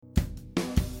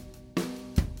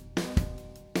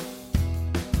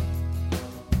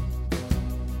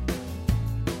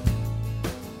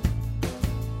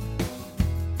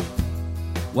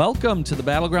Welcome to the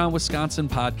Battleground Wisconsin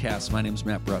podcast. My name is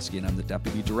Matt Brusky, and I'm the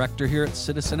Deputy Director here at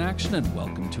Citizen Action, and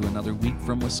welcome to another week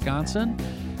from Wisconsin.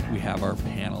 We have our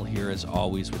panel here, as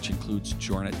always, which includes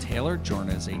Jorna Taylor.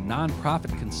 Jorna is a nonprofit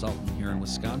consultant here in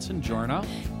Wisconsin. Jorna?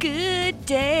 Good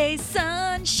day,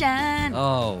 sunshine.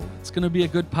 Oh, it's going to be a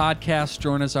good podcast.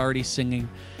 Jorna's already singing.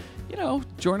 You know,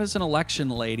 Jorna's an election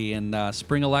lady, and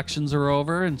spring elections are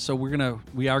over, and so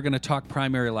we are gonna talk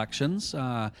primary elections.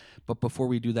 But before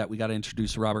we do that, we got to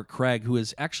introduce Robert Craig, who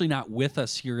is actually not with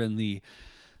us here in the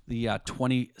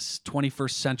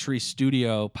 21st Century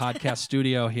Studio, podcast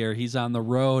studio here. He's on the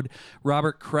road.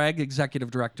 Robert Craig, Executive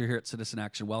Director here at Citizen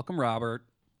Action. Welcome, Robert.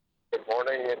 Good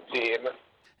morning, team.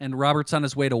 And Robert's on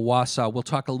his way to Wausau. We'll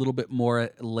talk a little bit more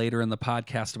later in the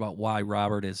podcast about why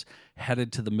Robert is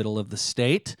headed to the middle of the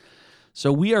state.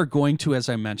 So we are going to, as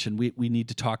I mentioned, we need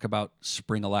to talk about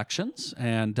spring elections.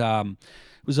 And it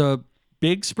was a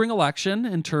big spring election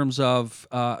in terms of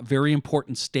very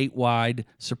important statewide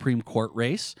Supreme Court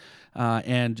race.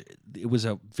 And it was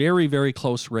a very, very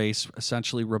close race.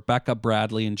 Essentially, Rebecca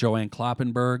Bradley and Joanne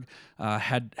Kloppenburg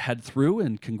head through,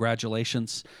 and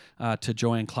congratulations to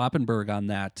Joanne Kloppenburg on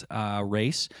that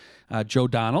race. Joe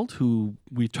Donald, who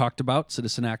we talked about,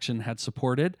 Citizen Action had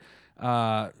supported,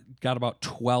 got about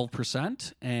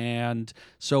 12%. And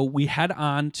so we head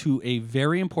on to a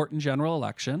very important general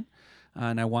election.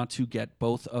 And I want to get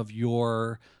both of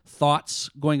your thoughts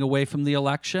going away from the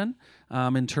election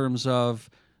in terms of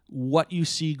what you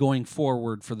see going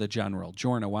forward for the general.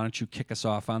 Jorna, why don't you kick us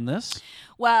off on this?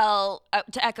 Well,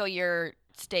 to echo your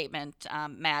statement,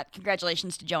 Matt,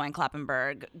 congratulations to Joanne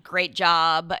Kloppenburg. Great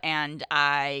job, and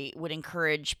I would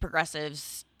encourage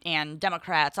progressives and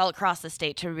Democrats all across the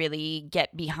state to really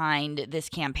get behind this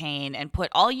campaign and put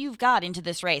all you've got into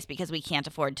this race, because we can't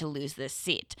afford to lose this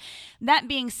seat. That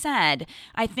being said,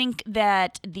 I think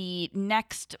that the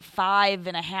next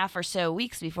 5.5 or so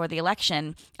weeks before the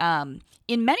election,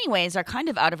 in many ways, are kind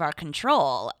of out of our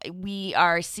control. We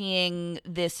are seeing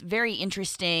this very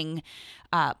interesting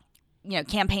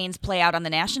campaigns play out on the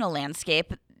national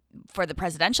landscape for the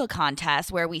presidential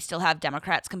contest, where we still have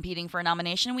Democrats competing for a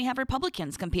nomination, we have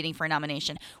Republicans competing for a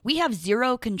nomination. We have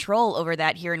zero control over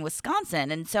that here in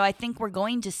Wisconsin. And so I think we're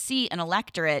going to see an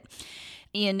electorate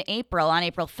on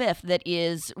April 5th, that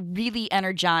is really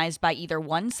energized by either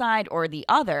one side or the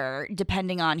other,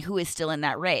 depending on who is still in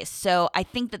that race. So I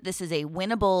think that this is a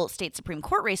winnable state Supreme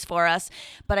Court race for us,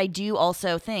 but I do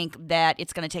also think that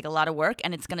it's going to take a lot of work,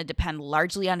 and it's going to depend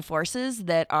largely on forces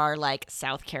that are like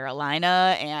South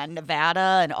Carolina and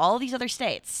Nevada and all these other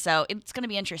states. So it's going to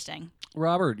be interesting.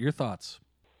 Robert, your thoughts?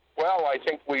 Well, I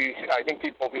think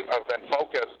people have been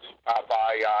focused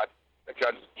by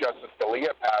Justice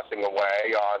Scalia passing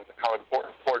away on how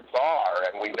important courts are,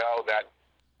 and we know that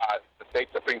the state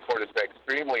Supreme Court has been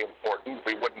extremely important.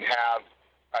 We wouldn't have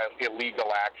illegal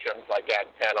actions like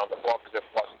Act 10 on the books if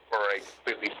it wasn't for a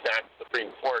completely stacked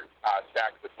Supreme Court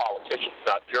stacked with politicians,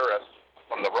 not jurists,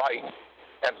 from the right.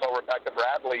 And so Rebecca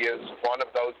Bradley is one of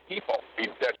those people.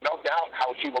 There's no doubt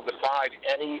how she will decide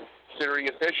any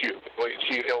serious issue.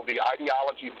 It'll be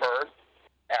ideology first,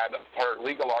 and her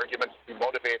legal arguments to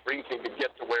motivate reasoning to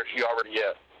get to where she already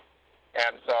is.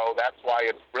 And so that's why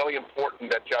it's really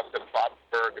important that Justice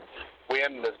Kloppenburg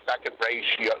win the second race.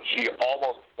 She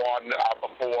almost won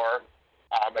before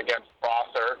against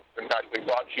Prosser. In fact, we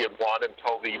thought she had won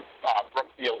until the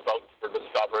Brookfield votes were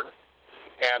discovered.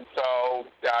 And so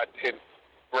it's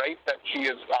great that she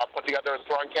has put together a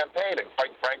strong campaign. And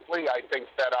quite frankly, I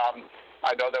think that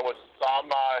I know there was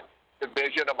some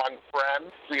division among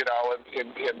friends,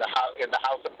 in the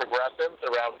House of Progressives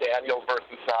around Daniel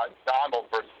versus Donald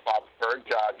versus Kloppenburg,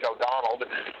 Joe Donald.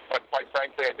 But quite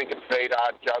frankly, I think it's made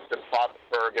Justice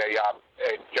Kloppenburg,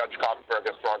 Judge Kloppenburg,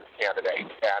 a stronger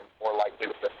candidate and more likely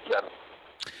to win.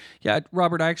 Yeah,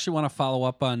 Robert, I actually want to follow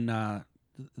up on the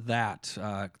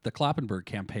Kloppenburg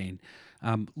campaign.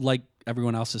 Like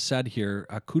everyone else has said here,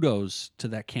 kudos to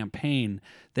that campaign.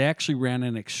 They actually ran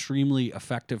an extremely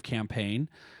effective campaign.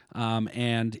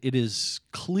 And it is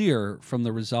clear from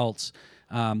the results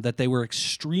that they were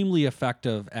extremely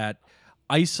effective at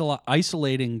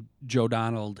isolating Joe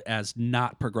Donald as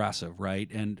not progressive, right?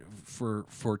 And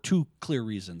for two clear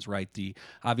reasons, right?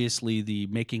 Obviously the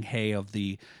making hay of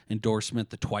the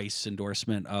endorsement, the twice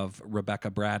endorsement of Rebecca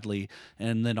Bradley,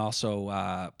 and then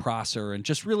also Prosser, and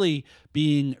just really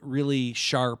being really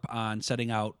sharp on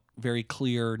setting out very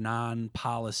clear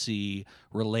non-policy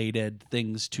related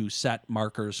things to set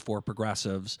markers for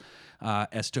progressives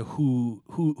as to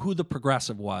who the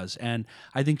progressive was. And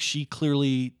I think she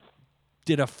clearly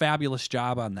did a fabulous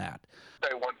job on that.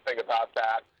 Say one thing about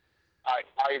that.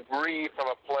 I agree from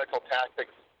a political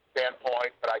tactics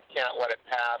standpoint, but I can't let it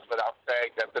pass without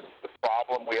saying that this is the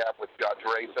problem we have with judge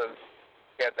races,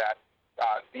 and that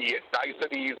the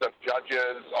niceties of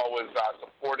judges always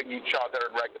supporting each other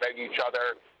and recommending each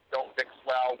other don't mix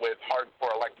well with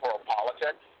hardcore electoral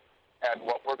politics. And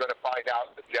what we're going to find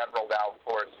out in the general now, of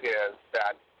course, is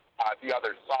that the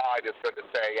other side is going to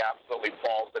say absolutely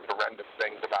false and horrendous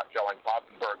things about Joanne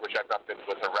Kloppenburg, which have nothing to do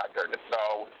with her record. And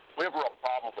so we have a real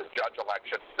problem with judge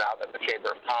elections now that the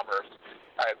Chamber of Commerce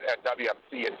and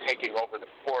WMC is taking over the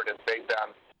court and made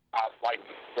them like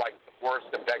the worst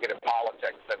of negative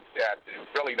politics and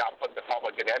really not put the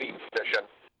public in any position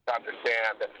to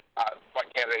understand what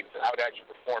candidates, how to actually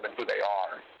perform and who they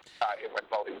are when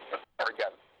voting or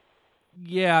against.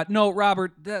 Yeah, no,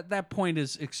 Robert, that point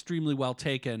is extremely well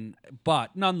taken,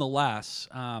 but nonetheless,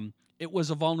 it was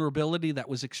a vulnerability that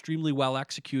was extremely well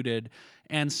executed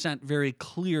and sent very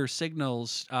clear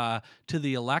signals to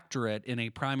the electorate in a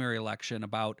primary election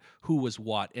about who was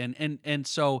what, and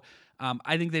so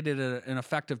I think they did an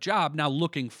effective job. Now,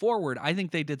 looking forward, I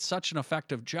think they did such an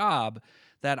effective job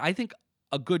that I think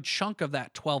a good chunk of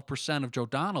that 12% of Joe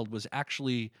Donald was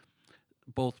actually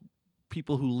both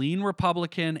people who lean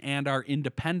Republican and are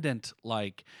independent,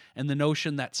 and the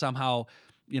notion that somehow,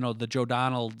 the Joe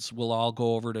Donalds will all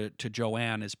go over to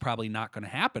Joanne is probably not going to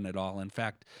happen at all. In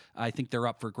fact, I think they're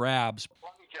up for grabs.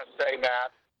 Let me just say,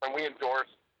 Matt, when we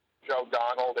endorsed Joe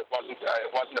Donald, it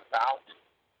wasn't about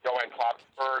Joanne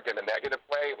Kloppenburg in a negative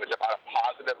way. It was about a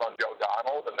positive on Joe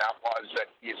Donald, and that was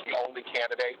that he's the only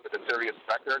candidate with a serious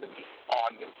record on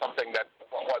something that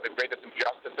one of the greatest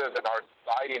injustices in our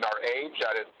society and our age,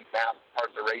 that is mass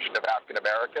incarceration of African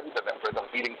Americans, and that we're the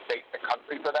leading state in the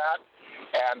country for that.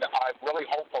 And I'm really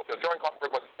hopeful, because Joanne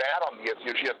Kloppenburg wasn't bad on the issue.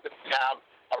 She just didn't have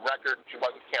a record. She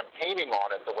wasn't campaigning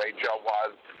on it the way Joe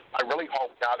was. I really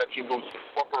hope now that she moves to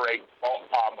incorporate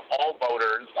all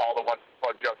voters, all the ones who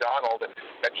vote Joe Donald,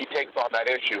 that she takes on that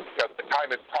issue, because the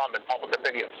time has come and public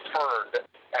opinion's turned,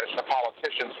 and it's the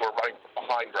politicians who are running from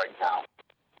behind right now.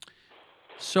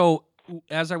 So,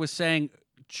 as I was saying,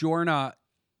 Jorna,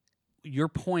 your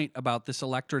point about this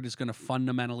electorate is going to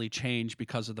fundamentally change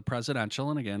because of the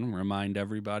presidential. And again, remind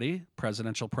everybody,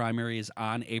 presidential primary is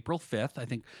on April 5th. I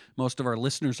think most of our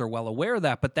listeners are well aware of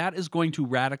that, but that is going to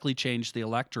radically change the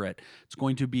electorate. It's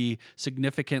going to be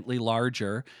significantly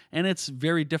larger, and it's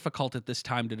very difficult at this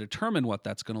time to determine what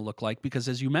that's going to look like because,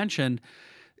 as you mentioned,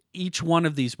 each one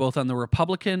of these, both on the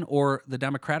Republican or the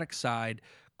Democratic side,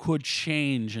 could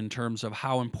change in terms of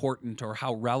how important or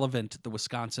how relevant the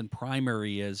Wisconsin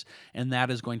primary is, and that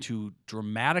is going to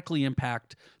dramatically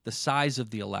impact the size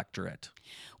of the electorate.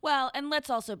 Well, and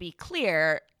let's also be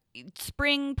clear,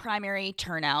 spring primary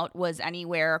turnout was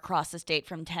anywhere across the state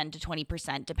from 10 to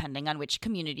 20%, depending on which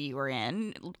community you were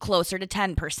in, closer to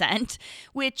 10%,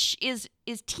 which is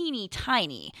teeny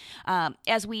tiny.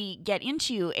 As we get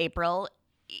into April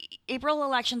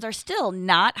elections are still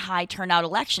not high turnout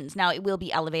elections. Now, it will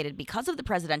be elevated because of the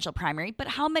presidential primary, but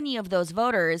how many of those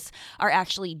voters are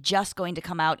actually just going to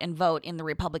come out and vote in the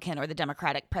Republican or the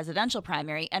Democratic presidential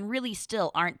primary and really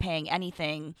still aren't paying any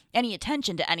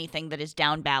attention to anything that is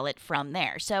down ballot from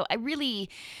there? So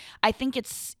I think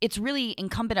it's really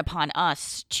incumbent upon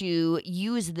us to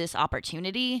use this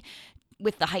opportunity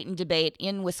with the heightened debate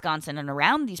in Wisconsin and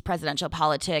around these presidential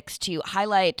politics to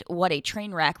highlight what a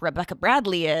train wreck Rebecca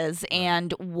Bradley is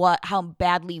and how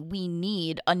badly we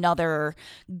need another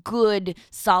good,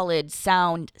 solid,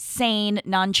 sound, sane,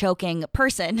 non-choking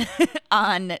person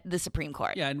on the Supreme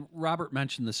Court. Yeah, and Robert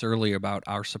mentioned this earlier about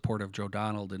our support of Joe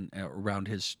Donald and around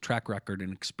his track record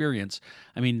and experience.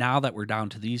 I mean, now that we're down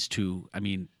to these two, I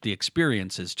mean, the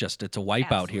experience is it's a wipeout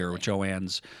Absolutely. here with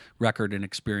Joanne's record and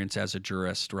experience as a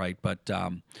jurist, right? But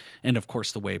and of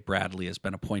course, the way Bradley has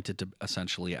been appointed to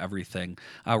essentially everything.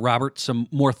 Robert,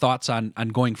 some more thoughts on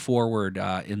going forward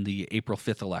in the April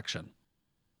 5th election?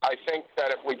 I think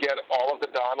that if we get all of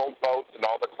the Donald votes and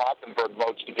all the Kloppenburg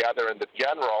votes together in the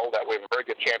general, that we have a very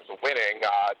good chance of winning,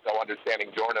 so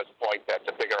understanding Jorna's point, that's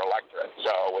a bigger electorate.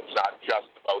 So it's not just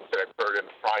the votes that occurred in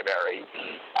the primary.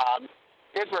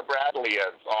 Here's where Bradley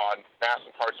is on mass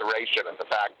incarceration and the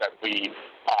fact that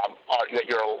that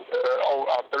you're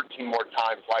 13 more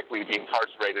times likely to be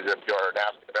incarcerated if you're an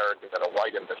African American than a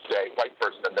white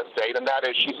person in the state. And that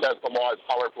is, she says the law is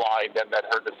colorblind and that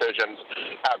her decisions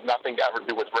have nothing to ever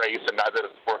do with race and neither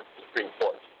does the Supreme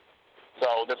Court.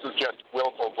 So this is just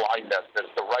willful blindness. It's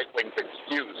the right-wing's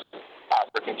excuse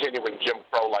for continuing Jim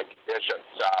Crow-like conditions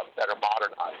that are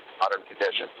modern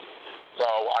conditions. So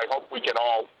I hope we can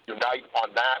all unite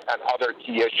on that and other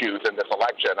key issues in this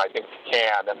election. I think we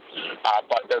can,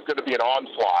 but there's going to be an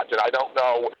onslaught, and I don't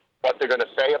know what they're going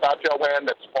to say about Joanne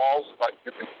that's false, but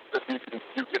you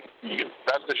can be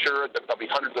rest assured that there'll be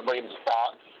hundreds of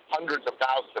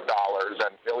thousands of dollars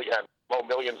and low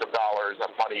millions of dollars of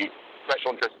money,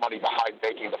 special interest money behind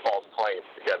making the false claims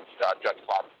against Judge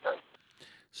Kloppenburg.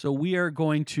 So we are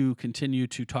going to continue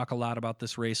to talk a lot about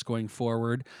this race going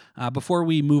forward. Before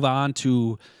we move on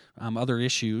to other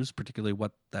issues, particularly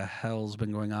what the hell's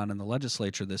been going on in the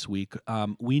legislature this week,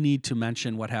 we need to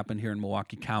mention what happened here in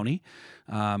Milwaukee County.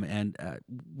 And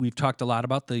we've talked a lot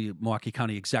about the Milwaukee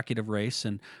County executive race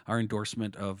and our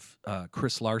endorsement of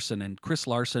Chris Larson. And Chris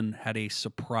Larson had a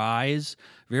surprise,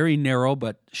 very narrow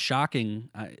but shocking,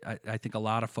 I think a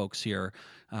lot of folks here,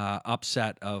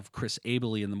 upset of Chris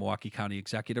Abele in the Milwaukee County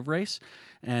executive race.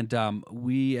 And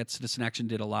we at Citizen Action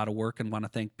did a lot of work and want to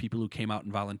thank people who came out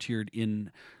and volunteered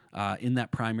in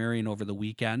that primary and over the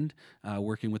weekend,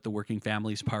 working with the Working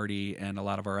Families Party and a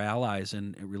lot of our allies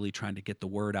and really trying to get the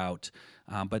word out.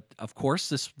 But of course,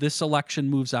 this election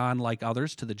moves on like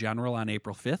others to the general on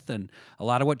April 5th. And a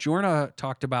lot of what Jorna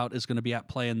talked about is going to be at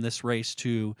play in this race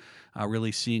too,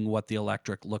 really seeing what the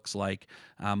electorate looks like.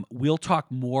 We'll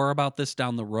talk more about this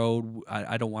down the road.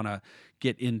 I don't want to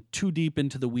get in too deep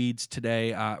into the weeds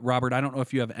today. Robert, I don't know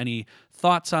if you have any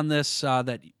thoughts on this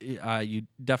that you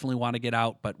definitely want to get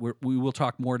out, but we will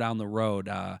talk more down the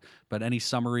road. But any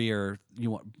summary or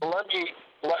you want?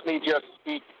 Let me just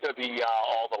speak to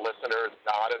all the listeners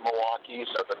not in Milwaukee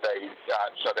so that they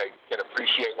can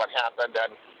appreciate what happened.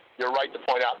 And you're right to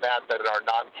point out, Matt, that in our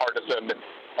nonpartisan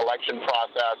election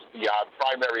process, the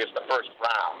primary is the first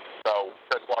round. So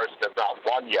Chris Larson has not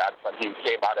won yet, but he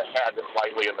came out ahead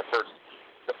slightly in the first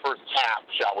half,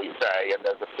 shall we say, and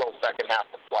there's a still second half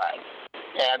to play.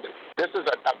 And this is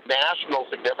of national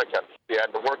significance. And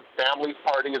the Working Families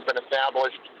Party has been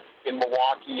established in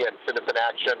Milwaukee, and Citizen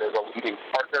Action is a leading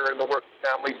partner in the Working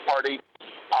Families Party.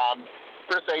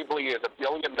 Chris Abele is a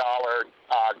billion-dollar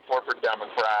corporate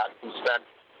Democrat who spent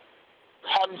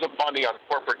tons of money on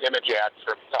corporate image ads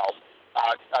for himself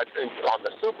on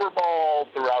the Super Bowl,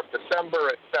 throughout December,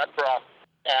 etc.,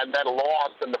 and then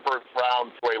lost in the first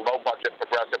round to a low-budget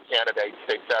progressive candidate,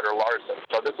 State Senator Larson.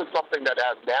 So this is something that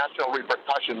has national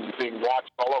repercussions, being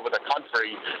watched all over the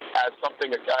country as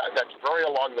something that's very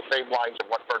along the same lines of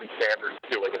what Bernie Sanders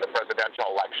is doing in the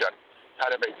presidential election,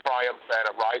 kind of a triumph and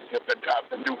a rising of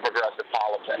the new progressive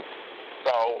politics.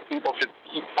 So people should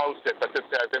keep posted, but this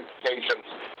has implications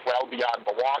well beyond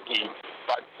Milwaukee.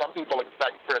 But some people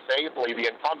expect Chris Abele, the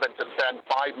incumbent, to spend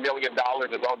 $5 million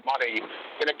of his own money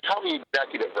in a county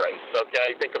executive race.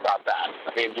 Okay, think about that.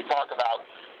 I mean, you talk about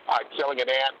killing an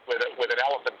ant with an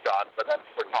elephant gun, but that's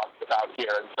what we're talking about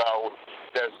here. And so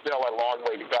there's still a long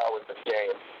way to go in this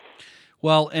game.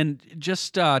 Well, and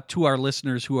just to our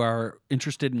listeners who are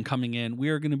interested in coming in, we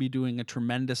are going to be doing a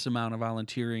tremendous amount of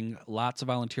volunteering, lots of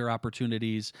volunteer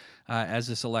opportunities as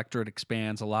this electorate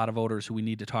expands. A lot of voters who we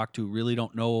need to talk to really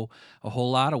don't know a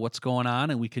whole lot of what's going on,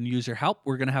 and we can use your help.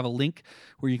 We're going to have a link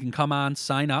where you can come on,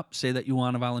 sign up, say that you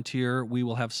want to volunteer. We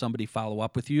will have somebody follow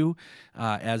up with you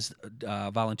as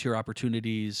volunteer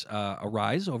opportunities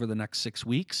arise over the next 6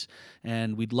 weeks.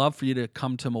 And we'd love for you to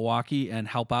come to Milwaukee and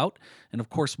help out. And of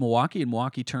course,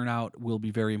 Milwaukee turnout will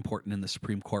be very important in the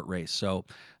Supreme Court race. So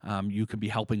you could be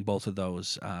helping both of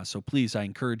those. So please, I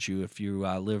encourage you, if you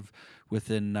live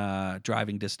within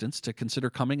driving distance, to consider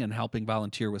coming and helping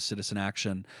volunteer with Citizen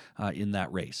Action in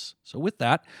that race. So with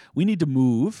that, we need to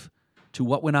move to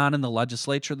what went on in the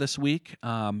legislature this week.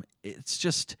 It's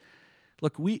just,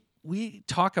 look, we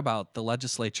talk about the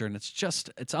legislature, and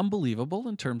it's unbelievable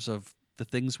in terms of the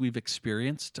things we've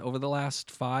experienced over the last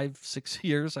 5-6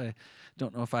 years. I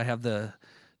don't know if I have the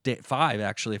day 5,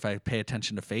 actually, if I pay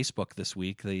attention to Facebook this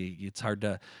week. It's hard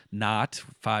to not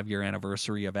 5-year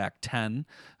anniversary of Act 10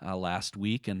 last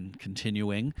week and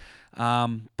continuing.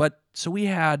 But so we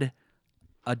had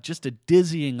just a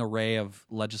dizzying array of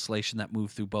legislation that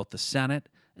moved through both the Senate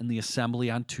and the Assembly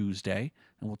on Tuesday.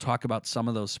 And we'll talk about some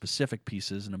of those specific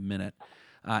pieces in a minute.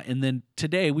 And then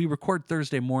today, we record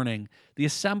Thursday morning. The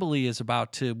Assembly is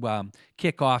about to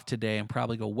kick off today and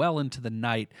probably go well into the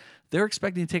night. They're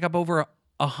expecting to take up over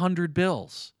 100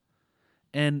 bills.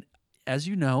 And as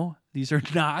you know, these are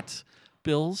not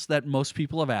bills that most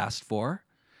people have asked for.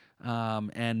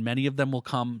 And many of them will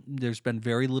come. There's been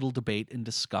very little debate and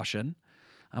discussion.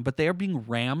 But they are being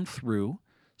rammed through.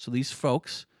 So these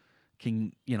folks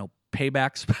can, pay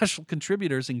back special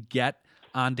contributors and get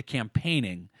onto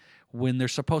campaigning when they're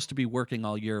supposed to be working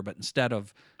all year. But instead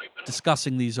of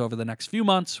discussing these over the next few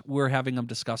months, we're having them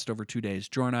discussed over 2 days.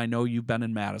 Jordan, I know you've been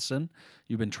in Madison.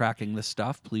 You've been tracking this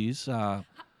stuff. Please.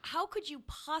 How could you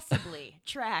possibly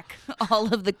track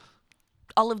all of the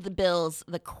all of the bills,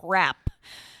 the crap,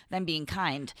 than being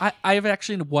kind. I have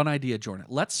actually one idea, Jordan.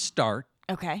 Let's start.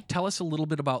 Okay. Tell us a little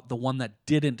bit about the one that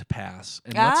didn't pass,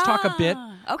 and let's talk a bit,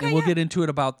 okay, and we'll yeah. get into it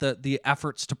about the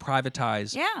efforts to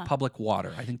privatize Yeah. public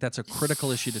water. I think that's a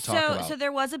critical issue to talk about. So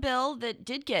there was a bill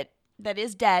that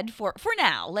is dead for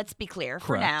now. Let's be clear. For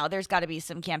Correct. now, there's got to be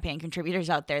some campaign contributors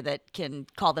out there that can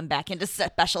call them back into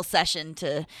special session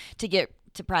to get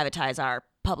to privatize our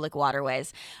public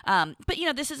waterways. But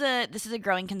this is a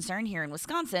growing concern here in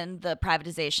Wisconsin, the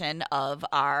privatization of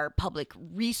our public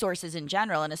resources in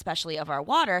general, and especially of our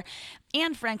water.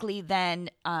 And frankly, then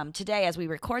today, as we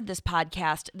record this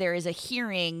podcast, there is a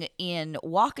hearing in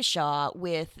Waukesha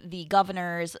with the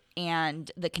governors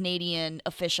and the Canadian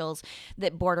officials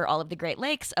that border all of the Great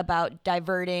Lakes about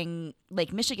diverting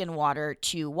Lake Michigan water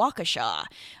to Waukesha,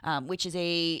 which is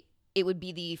it would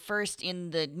be the first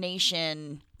in the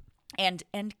nation and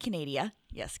Canada.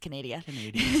 Yes, Canada.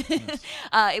 Canadian. Yes.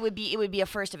 It would be a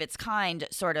first of its kind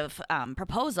sort of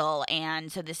proposal,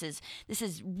 and so this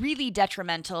is really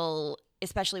detrimental,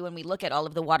 especially when we look at all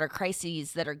of the water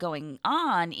crises that are going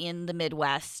on in the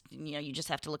Midwest. You just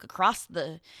have to look across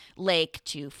the lake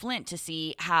to Flint to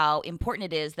see how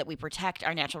important it is that we protect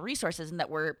our natural resources and that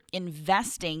we're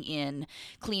investing in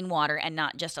clean water and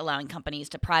not just allowing companies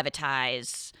to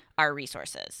privatize our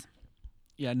resources.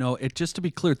 Yeah, no, just to be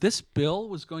clear, this bill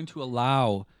was going to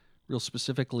allow, real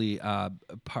specifically,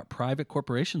 private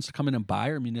corporations to come in and buy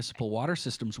our municipal water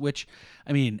systems, which,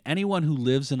 I mean, anyone who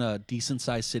lives in a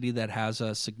decent-sized city that has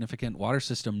a significant water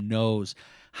system knows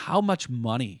how much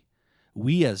money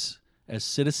we as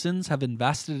citizens have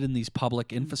invested in these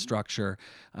public infrastructure.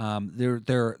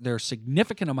 They're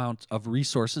significant amounts of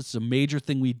resources. It's a major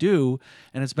thing we do,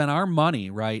 and it's been our money,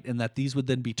 right? And that these would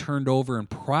then be turned over and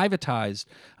privatized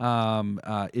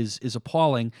is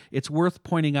appalling. It's worth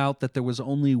pointing out that there was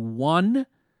only one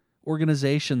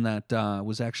organization that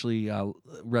was actually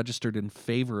registered in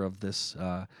favor of this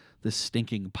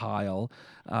stinking pile,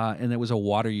 and it was a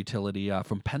water utility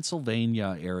from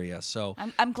Pennsylvania area. So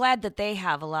I'm glad that they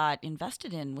have a lot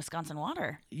invested in Wisconsin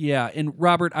water. yeah, and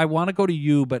Robert, I want to go to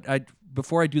you, but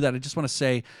before I do that, I just want to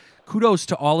say kudos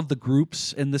to all of the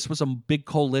groups, and this was a big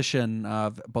coalition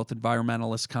of both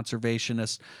environmentalists,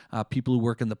 conservationists, people who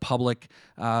work in the public,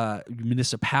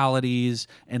 municipalities,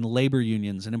 and labor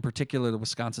unions. And in particular, the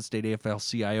Wisconsin State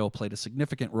AFL-CIO played a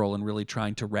significant role in really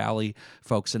trying to rally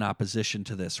folks in opposition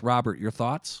to this. Robert, your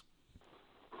thoughts?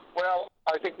 Well,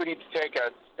 I think we need to take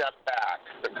a step back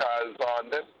because on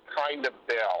this kind of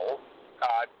bill,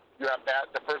 you have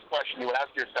that. The first question you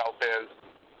ask yourself is,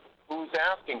 who's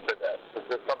asking for this? Is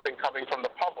this something coming from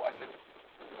the public?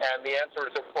 And the answer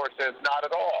is, of course, is not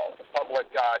at all. The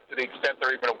public, to the extent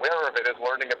they're even aware of it, is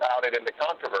learning about it in the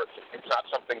controversy. It's not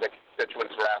something that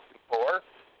constituents are asking for.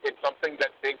 It's something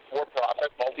that big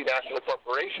for-profit multinational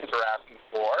corporations are asking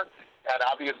for. And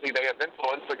obviously they have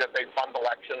influence because they fund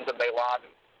elections and they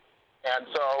lobby. And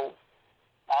so,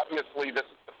 obviously, this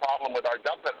is the problem with our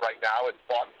government right now. It's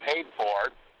bought and paid for.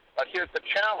 But here's the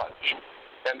challenge,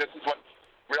 and this is what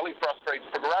really frustrates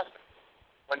progressives.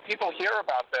 When people hear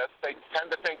about this, they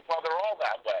tend to think, well, they're all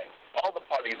that way. All the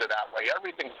parties are that way.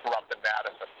 Everything's corrupt in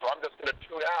Madison. So I'm just going to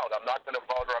tune out. I'm not going to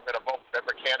vote, or I'm going to vote for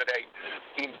whatever candidate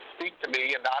seems to speak to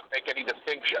me and not make any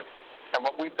distinction. And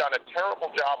what we've done a terrible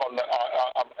job on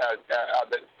as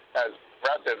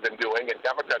progressives in doing, and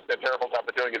Democrats did a terrible job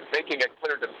of doing, is making a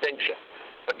clear distinction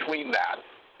between that.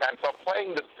 And so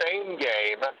playing the same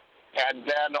game and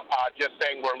then just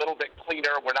saying we're a little bit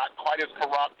cleaner, we're not quite as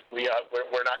corrupt,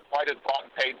 we're not quite as bought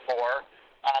and paid for,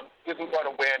 isn't going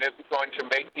to win, isn't going to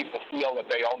make people feel that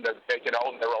they can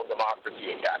own their own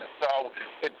democracy again. So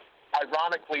it's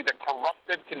ironically the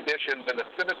corrupted conditions and the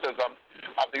cynicism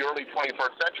of the early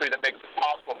 21st century that makes it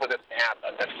possible for this to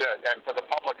happen, and for the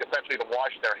public essentially to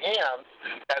wash their hands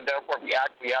and therefore be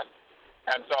acquiesced.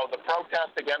 And so the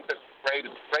protest against this is great.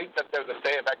 It's great that there's a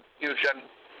day of execution.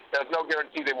 There's no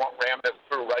guarantee they won't ram this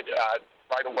through right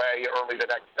away early the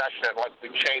next session unless we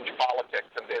change politics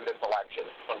in this election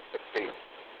in 2016.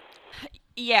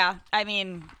 Yeah, I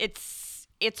mean, it's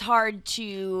hard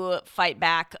to fight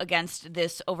back against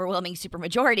this overwhelming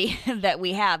supermajority that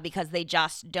we have because they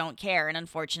just don't care. And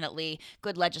unfortunately,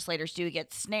 good legislators do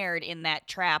get snared in that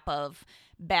trap of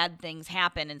bad things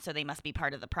happen, and so they must be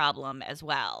part of the problem as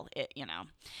well.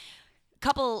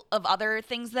 Couple of other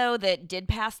things, though, that did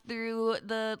pass through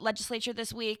the legislature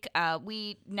this week.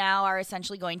 We now are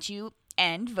essentially going to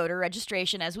end voter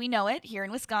registration as we know it here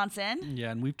in Wisconsin. Yeah,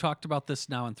 and we've talked about this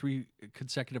now in 3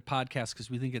 consecutive podcasts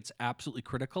because we think it's absolutely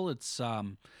critical. It's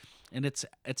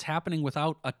happening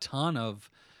without a ton of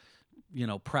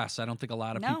press. I don't think a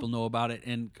lot of No. people know about it,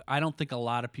 and I don't think a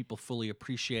lot of people fully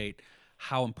appreciate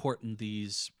how important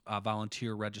these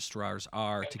volunteer registrars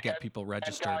are to get people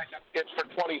registered. And guys, it's for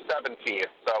 2017,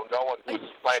 so no one who's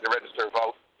planning to register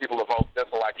people to vote this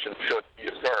election should be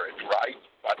discouraged, right?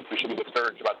 But we should be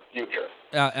discouraged about the future.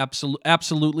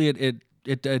 Absolutely.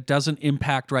 It doesn't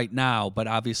impact right now, but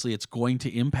obviously it's going to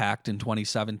impact in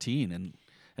 2017, and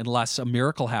unless a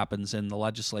miracle happens and the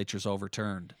legislature's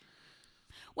overturned.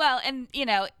 Well, and,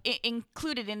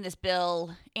 included in this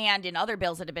bill and in other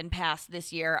bills that have been passed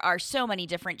this year are so many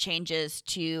different changes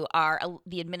to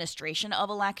the administration of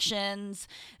elections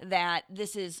that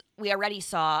we already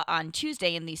saw on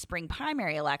Tuesday in these spring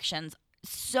primary elections,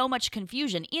 so much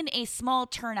confusion in a small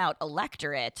turnout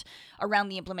electorate around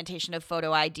the implementation of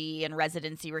photo ID and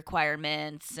residency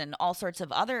requirements and all sorts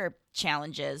of other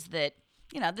challenges that,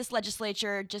 this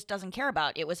legislature just doesn't care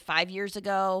about. It was 5 years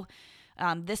ago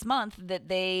this month that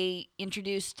they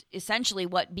introduced essentially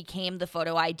what became the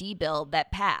photo ID bill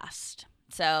that passed.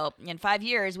 So in 5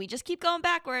 years, we just keep going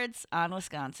backwards on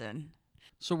Wisconsin.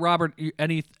 So, Robert,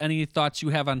 any thoughts you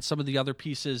have on some of the other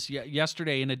pieces?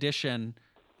 Yesterday, in addition,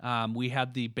 we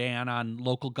had the ban on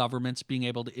local governments being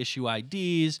able to issue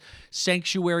IDs,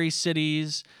 sanctuary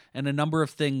cities, and a number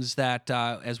of things that,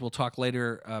 as we'll talk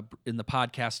later in the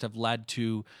podcast, have led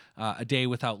to a Day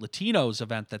Without Latinos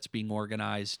event that's being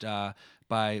organized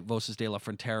by Voces de la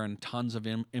Frontera and tons of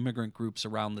immigrant groups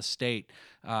around the state.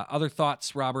 Other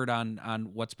thoughts, Robert,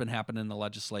 on what's been happening in the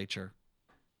legislature?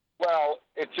 Well,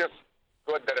 it's just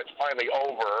good that it's finally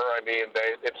over. I mean,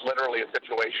 it's literally a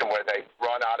situation where they've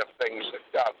run out of things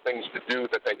to do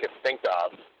that they could think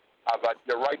of. But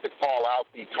you're right to call out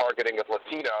the targeting of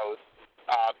Latinos.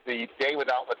 The Day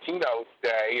Without Latinos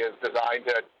Day is designed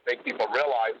to make people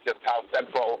realize just how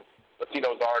central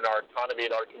Latinos are in our economy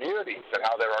and our communities and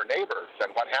how they're our neighbors and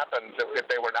what happens if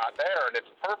they were not there. And it's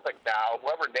perfect now.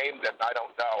 Whoever named it, I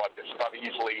don't know. I've just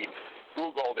easily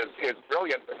Googled is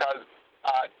brilliant because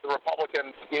the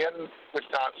Republicans in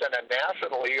Wisconsin and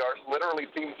nationally literally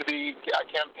seem to be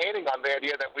campaigning on the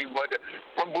idea that we would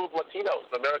remove Latinos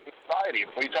from American society.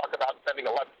 If we talk about sending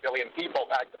 11 million people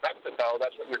back to Mexico,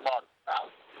 that's what we're talking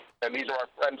about. And these are our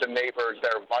friends and neighbors.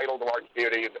 They're vital to our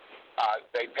communities.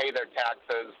 They pay their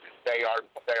taxes. They are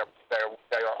us. They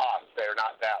are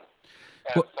not them.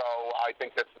 And so I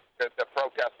think that the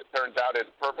protest, it turns out, is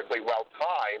perfectly well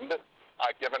timed.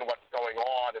 Given what's going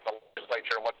on in the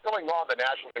legislature and what's going on in the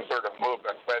national conservative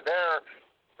movement, where their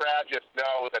strategists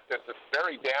know that this is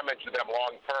very damaging to them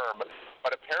long term,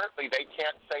 but apparently they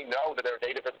can't say no to their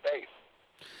native base.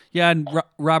 Yeah, and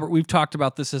Robert, we've talked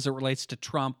about this as it relates to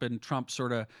Trump and Trump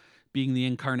sort of being the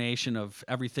incarnation of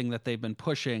everything that they've been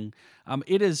pushing.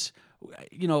 It is,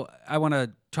 I want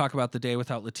to talk about the Day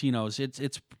Without Latinos.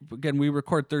 It's again, we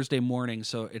record Thursday morning,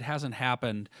 so it hasn't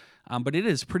happened. But it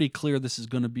is pretty clear this is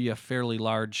going to be a fairly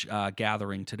large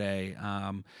gathering today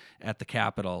at the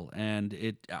Capitol, and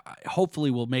it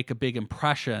hopefully will make a big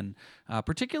impression,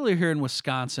 particularly here in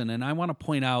Wisconsin. And I want to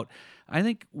point out, I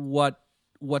think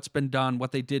what's been done,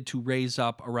 what they did to raise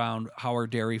up around Howard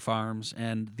Dairy Farms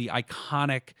and the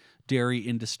iconic dairy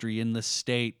industry in the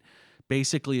state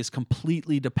basically is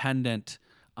completely dependent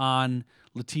on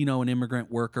Latino and immigrant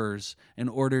workers in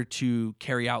order to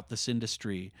carry out this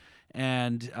industry.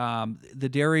 And the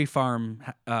Dairy Farm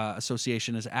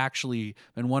Association has actually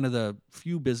been one of the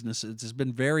few businesses that's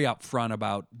been very upfront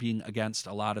about being against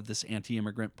a lot of this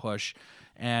anti-immigrant push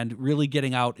and really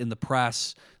getting out in the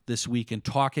press this week and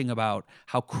talking about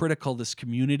how critical this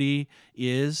community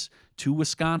is to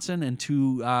Wisconsin and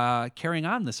to carrying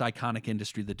on this iconic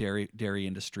industry, the dairy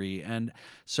industry. And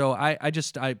so I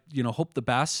hope the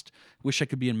best. Wish I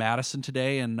could be in Madison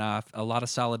today, and a lot of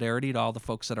solidarity to all the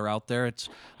folks that are out there.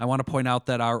 I want to point out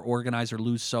that our organizer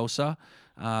Luz Sosa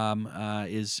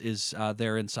is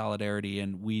there in solidarity,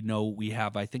 and we know we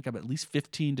have, I think, at least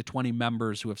 15 to 20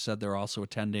 members who have said they're also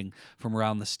attending from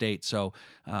around the state. So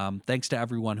thanks to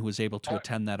everyone who was able to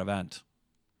attend that event.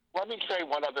 Let me say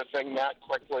one other thing, Matt,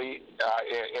 quickly,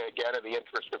 again, in the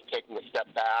interest of taking a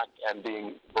step back and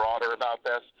being broader about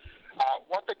this.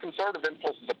 What the conservative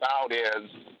impulse is about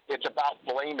is it's about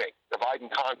blaming, divide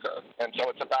and conquer. And so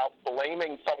it's about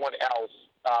blaming someone else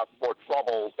for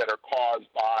troubles that are caused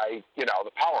by,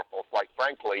 the powerful, quite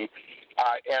frankly.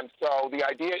 And so the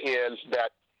idea is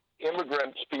that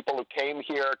immigrants, people who came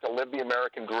here to live the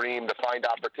American dream, to find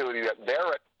opportunity, that they're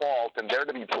at fault and they're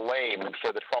to be blamed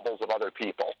for the troubles of other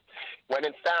people. When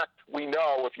in fact, we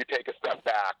know, if you take a step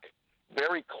back,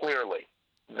 very clearly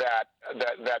that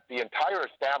the entire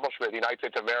establishment of the United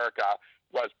States of America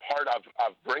was part of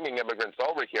bringing immigrants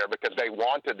over here because they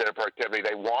wanted their productivity,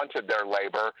 they wanted their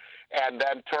labor, and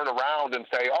then turn around and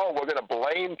say, oh, we're going to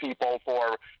blame people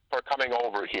for coming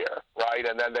over here, right?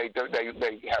 And then they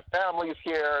have families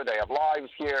here, they have lives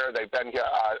here, they've been here,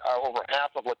 over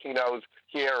half of Latinos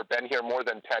here have been here more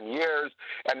than 10 years,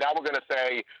 and now we're going to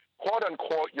say, quote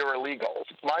unquote, you're illegals.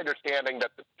 It's my understanding that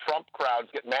the Trump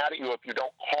crowds get mad at you if you don't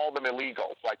call them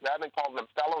illegals. Like, rather than calling them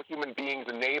fellow human beings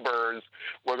and neighbors,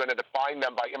 we're going to define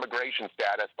them by immigration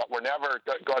status, but we're never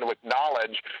going to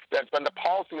acknowledge that it's been the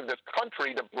policy of this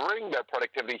country to bring their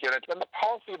productivity here. It's been the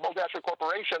policy of multinational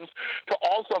corporations to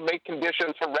also make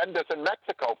conditions horrendous in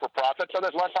Mexico for profit, so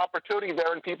there's less opportunity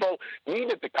there and people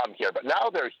needed to come here. But now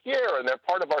they're here and they're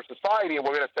part of our society, and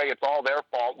we're going to say it's all their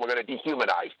fault. We're going to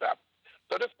dehumanize them.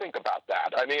 So just think about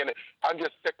that. I mean, I'm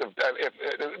just sick of if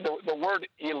the word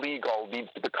illegal needs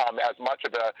to become as much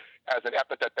of as an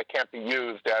epithet that can't be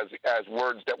used as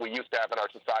words that we used to have in our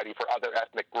society for other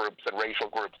ethnic groups and racial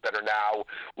groups that are now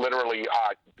literally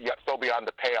so beyond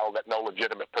the pale that no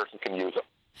legitimate person can use them.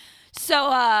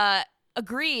 So,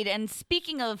 agreed. And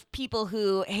speaking of people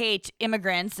who hate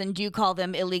immigrants and do call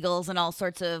them illegals and all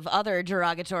sorts of other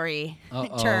derogatory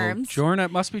terms. Jordan, it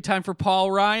must be time for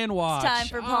Paul Ryan Watch. It's time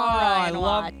for Paul Ryan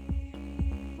Watch.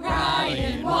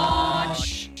 Ryan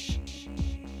Watch.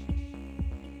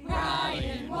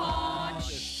 Ryan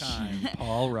Watch. It's time,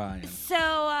 Paul Ryan.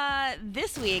 So,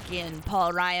 this week in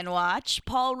Paul Ryan Watch,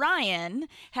 Paul Ryan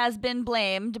has been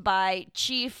blamed by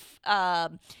Chief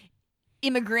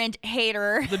immigrant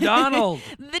hater. The Donald.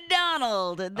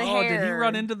 The hair. Did he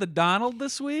run into the Donald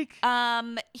this week?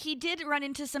 He did run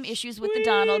into some issues with the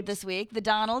Donald this week. The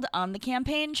Donald on the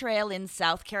campaign trail in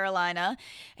South Carolina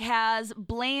has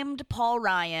blamed Paul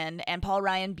Ryan, and Paul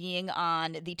Ryan being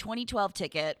on the 2012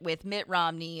 ticket with Mitt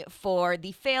Romney for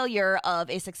the failure of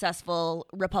a successful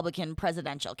Republican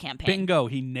presidential campaign. Bingo,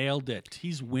 he nailed it.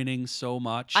 He's winning so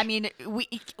much. I mean,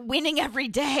 winning every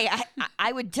day.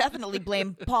 I would definitely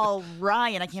blame Paul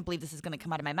Ryan. I can't believe this is going to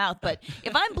come out of my mouth, but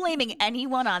if I'm blaming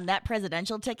anyone on that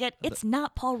presidential ticket, it's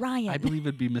not Paul Ryan. I believe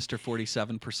it'd be Mr.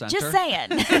 47%. Just saying.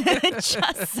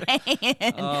 Just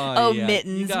saying. Oh, yeah.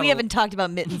 Mittens. We haven't talked about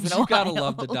Mittens in a while. You gotta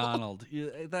love the Donald.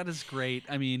 That is great.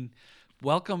 I mean,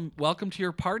 welcome to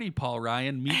your party, Paul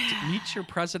Ryan. Meet your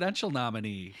presidential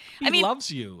nominee. He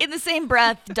loves you. In the same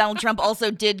breath, Donald Trump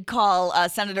also did call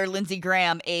Senator Lindsey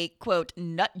Graham a, quote,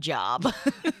 nut job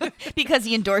because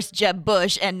he endorsed Jeb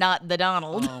Bush and not the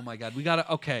Donald. Oh, my God. We got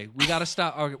to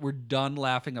stop. We're done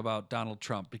laughing about Donald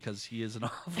Trump because he is an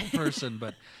awful person,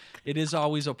 but it is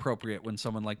always appropriate when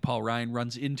someone like Paul Ryan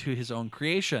runs into his own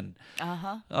creation.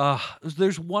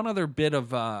 There's one other bit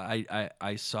of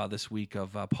I saw this week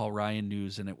of Paul Ryan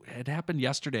news, and it happened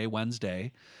yesterday,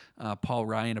 Wednesday. Paul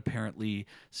Ryan apparently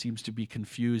seems to be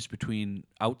confused between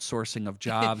outsourcing of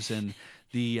jobs and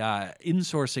the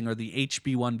insourcing or the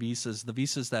HB1 visas, the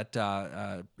visas that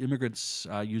immigrants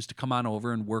use to come on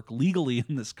over and work legally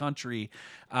in this country.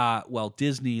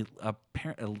 Disney, I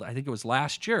think it was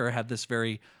last year, had this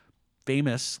very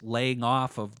famous laying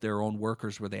off of their own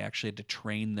workers where they actually had to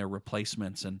train their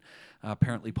replacements. And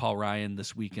apparently Paul Ryan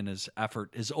this week in his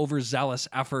overzealous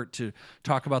effort to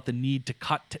talk about the need to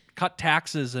cut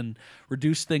taxes and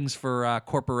reduce things for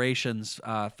corporations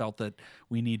felt that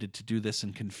we needed to do this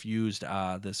and confused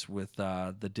this with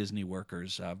the Disney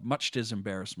workers, much to his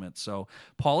embarrassment. So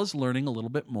Paul is learning a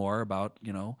little bit more about,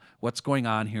 what's going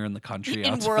on here in the country.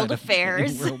 In world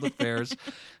affairs. In world affairs,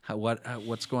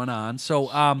 what's going on.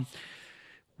 So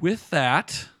with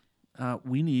that,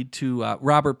 we need to,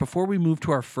 Robert, before we move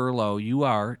to our furlough, you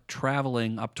are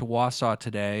traveling up to Wausau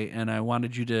today, and I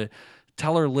wanted you to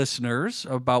tell our listeners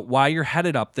about why you're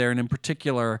headed up there, and in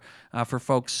particular, for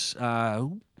folks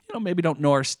who maybe don't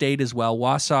know our state as well.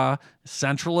 Wausau,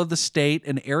 central of the state,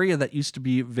 an area that used to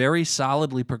be very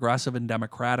solidly progressive and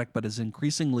democratic, but has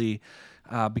increasingly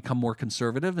become more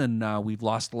conservative, and we've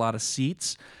lost a lot of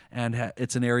seats, and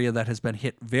it's an area that has been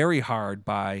hit very hard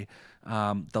by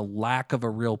the lack of a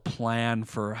real plan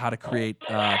for how to create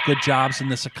good jobs in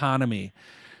this economy.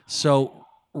 So,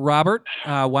 Robert,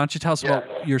 why don't you tell us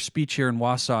about your speech here in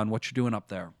Wausau and what you're doing up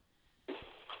there?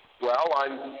 Well,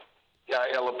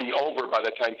 it'll be over by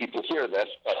the time people hear this,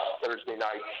 but Thursday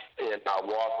night in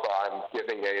Wausau, I'm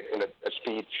giving a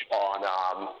speech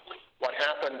on what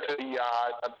happened to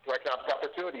the economic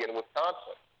opportunity in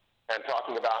Wisconsin, and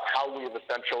talking about how we have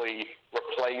essentially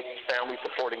replaced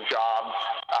family-supporting jobs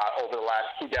over the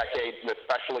last 2 decades, and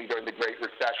especially during the Great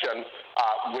Recession,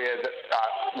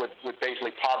 with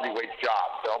basically poverty-wage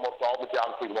jobs. So almost all the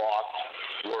jobs we lost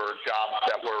were were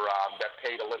jobs that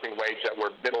paid a living wage, that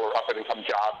were middle or upper income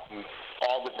jobs, and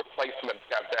all the replacements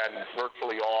have been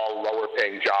virtually all lower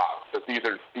paying jobs. So these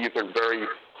are very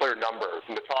clear numbers.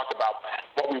 And to talk about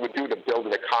what we would do to build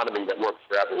an economy that works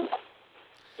for everyone.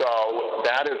 So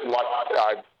that is what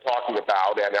I'm talking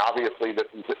about, and obviously this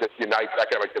unites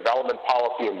economic development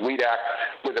policy and WEED Act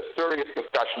with a serious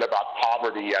discussion about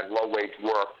poverty and low-wage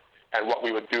work, and what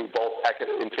we would do both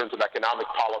in terms of economic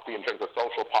policy, in terms of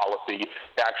social policy,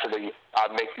 to actually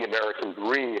make the American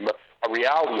dream a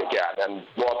reality again. And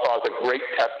Wausau is a great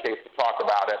test case to talk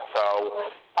about it. So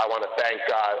I want to thank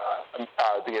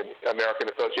the American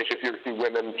Association of University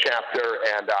Women chapter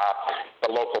and the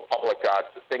local public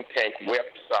think tank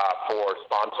WIPS for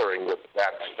sponsoring this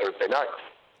event Thursday night.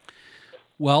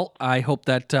 Well, I hope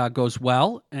that goes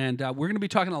well, and we're going to be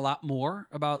talking a lot more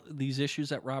about these issues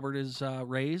that Robert has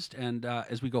raised, and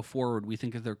as we go forward, we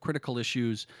think that they're critical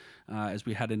issues as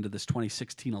we head into this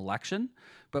 2016 election.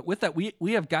 But with that,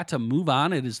 we have got to move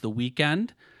on. It is the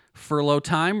weekend, furlough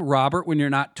time. Robert, when you're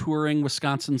not touring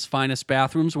Wisconsin's finest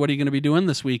bathrooms, what are you going to be doing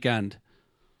this weekend?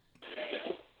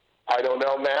 I don't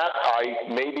know, Matt. I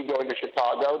may be going to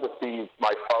Chicago to see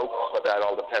my folks, but that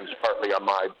all depends partly on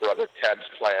my brother Ted's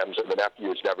plans and the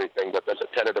nephews and everything. But there's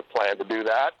a tentative plan to do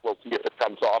that. We'll see if it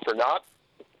comes off or not.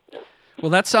 Well,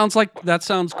 that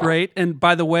sounds great. And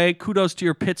by the way, kudos to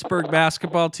your Pittsburgh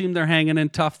basketball team. They're hanging in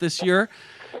tough this year.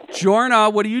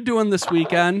 Jorna, what are you doing this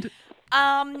weekend?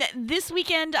 This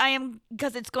weekend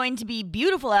because it's going to be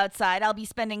beautiful outside, I'll be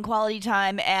spending quality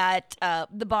time at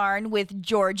the barn with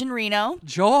George and Reno.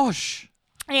 Josh.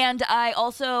 And I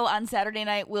also, on Saturday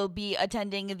night, will be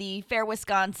attending the Fair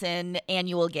Wisconsin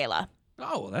annual gala.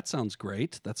 Oh, well, that sounds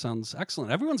great. That sounds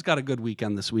excellent. Everyone's got a good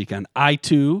weekend this weekend. I,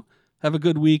 too, have a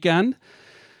good weekend.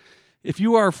 If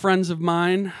you are friends of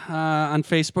mine on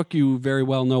Facebook, you very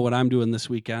well know what I'm doing this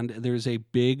weekend. There's a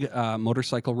big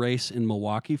motorcycle race in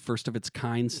Milwaukee, first of its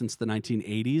kind since the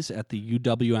 1980s at the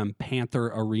UWM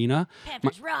Panther Arena.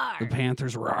 Panthers roar! The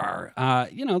Panthers roar.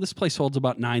 This place holds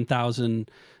about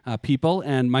 9,000 people,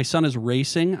 and my son is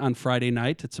racing on Friday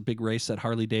night. It's a big race that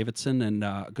Harley Davidson and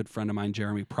a good friend of mine,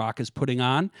 Jeremy Prock, is putting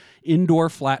on.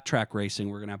 Indoor flat track racing.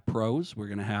 We're going to have pros. We're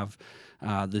going to have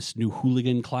this new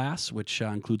hooligan class, which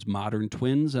includes modern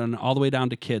twins, and all the way down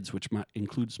to kids, which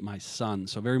includes my son.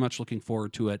 So very much looking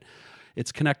forward to it.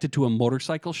 It's connected to a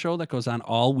motorcycle show that goes on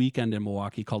all weekend in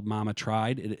Milwaukee called Mama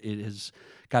Tried. It has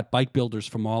got bike builders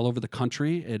from all over the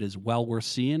country. It is well worth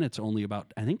seeing. It's only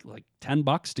about, I think, like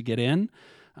 $10 to get in.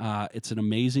 It's an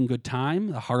amazing good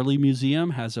time. The Harley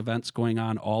Museum has events going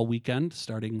on all weekend,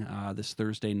 starting this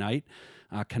Thursday night,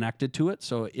 connected to it.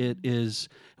 So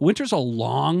winter's a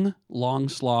long, long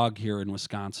slog here in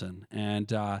Wisconsin.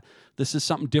 And this is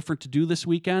something different to do this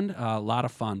weekend. A lot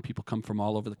of fun. People come from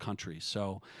all over the country.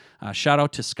 So shout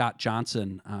out to Scott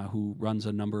Johnson, who runs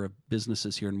a number of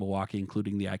businesses here in Milwaukee,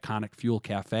 including the iconic Fuel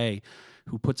Cafe,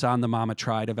 who puts on the Mama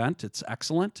Tried event. It's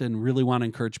excellent, and really want to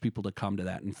encourage people to come to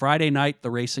that. And Friday night,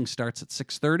 the racing starts at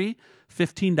 6:30,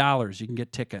 $15. You can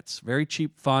get tickets. Very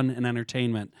cheap fun and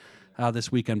entertainment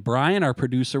this weekend. Brian, our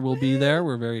producer, will be there.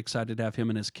 We're very excited to have him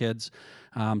and his kids.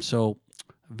 So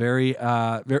very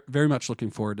much looking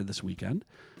forward to this weekend.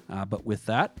 But with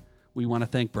that, we want to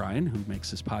thank Brian, who makes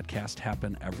this podcast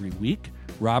happen every week.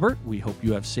 Robert, we hope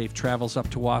you have safe travels up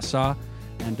to Wausau.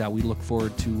 And we look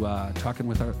forward to talking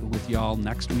with y'all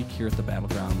next week here at the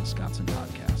Battleground Wisconsin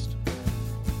podcast.